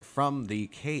from the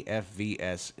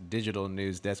KFVS Digital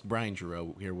News Desk. Brian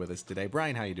Giroux here with us today.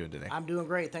 Brian, how you doing today? I'm doing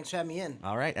great. Thanks for having me in.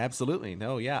 All right, absolutely.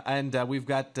 No, yeah. And we've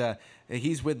got,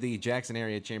 he's with the Jackson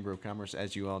Area Chamber of Commerce,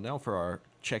 as you all know, for our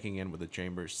Checking In with the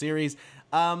Chamber series.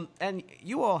 And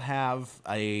you all have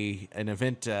an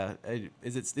event,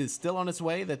 is it still on its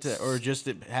way, or just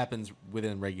it happens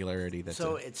within regularity?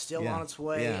 So it's still on its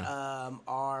way. Yeah.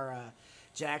 Our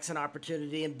Jackson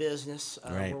Opportunity in Business,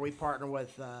 Right. where we partner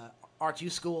with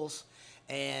R2 schools.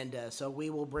 And so we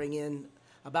will bring in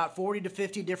about 40 to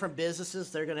 50 different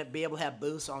businesses. They're going to be able to have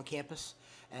booths on campus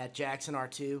at Jackson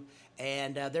R2.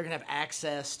 And they're going to have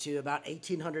access to about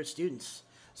 1,800 students.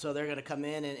 So they're going to come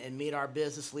in and meet our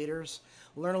business leaders,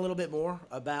 learn a little bit more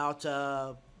about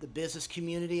the business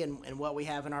community and what we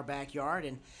have in our backyard.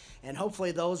 And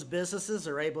hopefully those businesses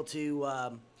are able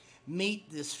to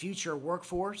meet this future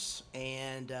workforce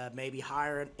and maybe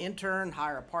hire an intern,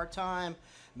 hire a part-time,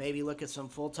 maybe look at some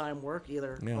full-time work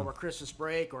either over Christmas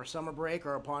break or summer break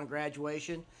or upon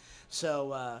graduation.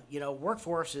 So,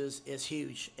 workforce is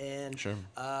huge, and Sure.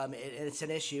 it's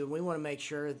an issue. And we want to make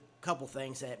sure a couple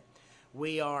things, that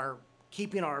we are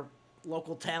keeping our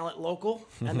local talent local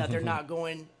and that they're not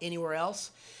going anywhere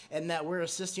else, and that we're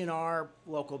assisting our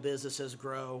local businesses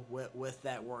grow with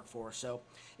that workforce. So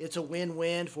it's a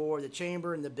win-win for the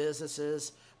chamber and the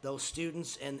businesses, those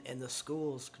students and the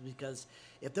schools, because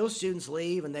if those students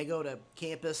leave and they go to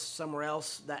campus somewhere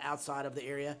else that outside of the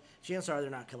area, chances are they're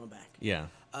not coming back. Yeah.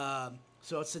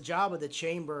 So it's the job of the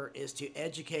chamber is to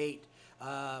educate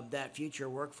that future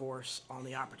workforce on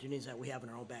the opportunities that we have in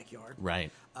our own backyard.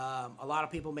 Right. A lot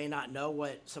of people may not know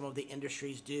what some of the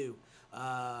industries do.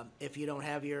 If you don't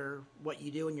have what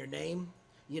you do in your name,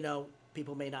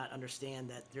 people may not understand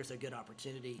that there's a good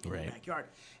opportunity in Right. your backyard.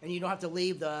 And you don't have to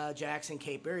leave the Jackson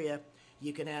Cape area.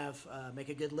 You can make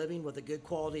a good living with a good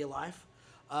quality of life.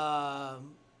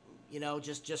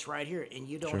 Just right here, and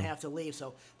you don't Sure. have to leave.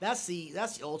 So that's the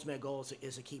ultimate goal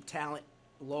is to keep talent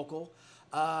local.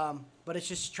 But it's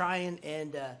just trying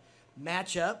and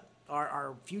match up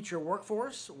our future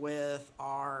workforce with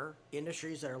our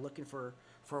industries that are looking for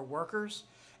workers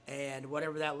and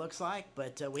whatever that looks like.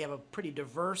 But we have a pretty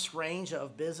diverse range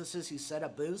of businesses who set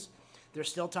up booths. There's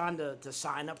still time to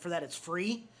sign up for that. It's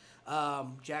free.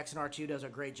 Jackson R2 does a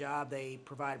great job. They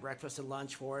provide breakfast and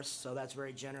lunch for us, so that's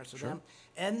very generous of Sure. them.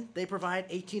 And they provide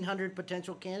 1,800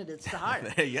 potential candidates to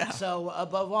hire. Yeah. So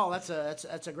above all, that's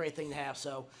a great thing to have.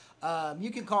 So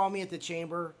you can call me at the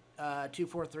chamber,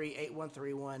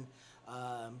 243-8131.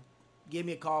 Give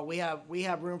me a call. We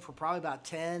have room for probably about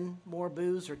 10 more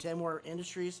booths or 10 more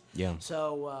industries. Yeah.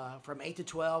 So from 8 to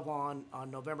 12 on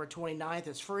November 29th,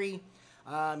 it's free.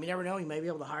 You never know. You may be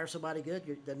able to hire somebody good.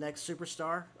 You're the next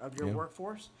superstar of your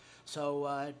workforce.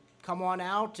 So come on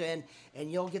out, and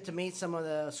you'll get to meet some of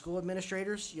the school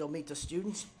administrators. You'll meet the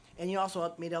students, and you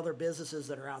also meet other businesses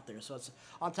that are out there. So it's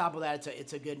on top of that,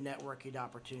 it's a good networking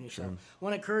opportunity. Sure. So I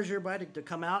want to encourage everybody to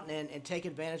come out and take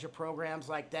advantage of programs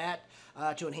like that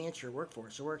to enhance your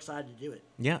workforce. So we're excited to do it.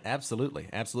 Yeah, absolutely,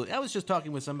 absolutely. I was just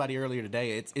talking with somebody earlier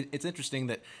today. It's interesting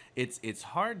that it's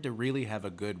hard to really have a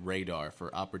good radar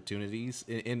for opportunities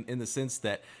in the sense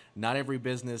that not every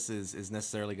business is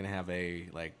necessarily going to have a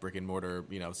brick and mortar,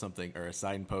 something or a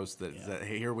signpost that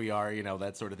hey, here we are,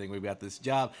 that sort of thing. We've got this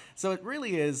job. So it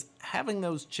really is having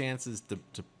those chances to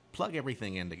plug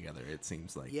everything in together, it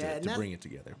seems like, to bring it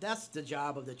together. That's the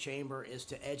job of the chamber, is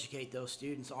to educate those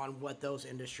students on what those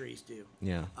industries do.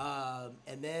 Yeah.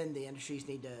 And then the industries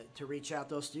need to reach out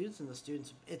those students, and the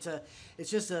students, it's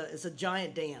a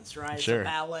giant dance, right? Sure. It's a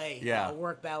ballet, a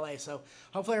work ballet. So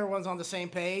hopefully everyone's on the same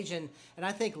page. And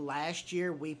I think last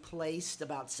year we placed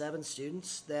about 7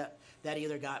 students that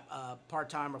either got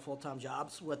part-time or full-time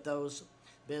jobs with those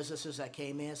businesses that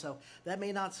came in. So that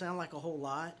may not sound like a whole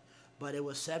lot, but it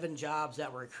was 7 jobs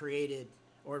that were created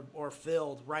or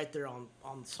filled right there on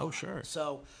the spot. Oh, sure.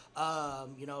 So,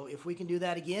 if we can do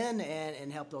that again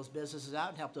and help those businesses out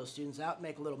and help those students out,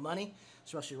 make a little money,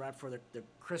 especially right for the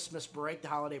Christmas break, the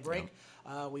holiday break,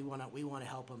 we want to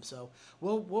help them. So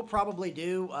we'll probably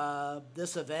do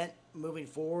this event moving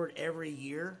forward every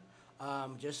year,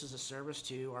 just as a service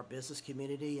to our business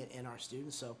community and our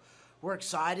students. So we're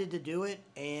excited to do it,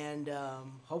 and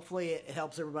hopefully it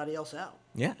helps everybody else out.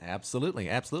 Yeah, absolutely,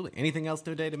 absolutely. Anything else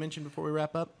today to mention before we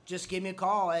wrap up? Just give me a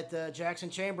call at the Jackson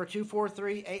Chamber,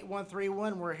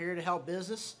 243-8131. We're here to help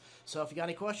business. So if you got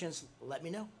any questions, let me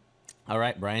know. All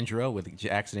right, Brian Giroux with the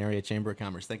Jackson Area Chamber of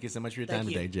Commerce. Thank you so much for your time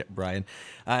today, Brian.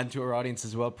 And to our audience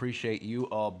as well, appreciate you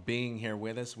all being here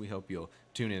with us. We hope you'll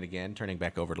tune in again. Turning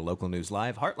back over to Local News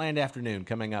Live, Heartland Afternoon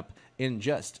coming up in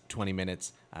just 20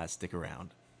 minutes. Stick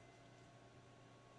around.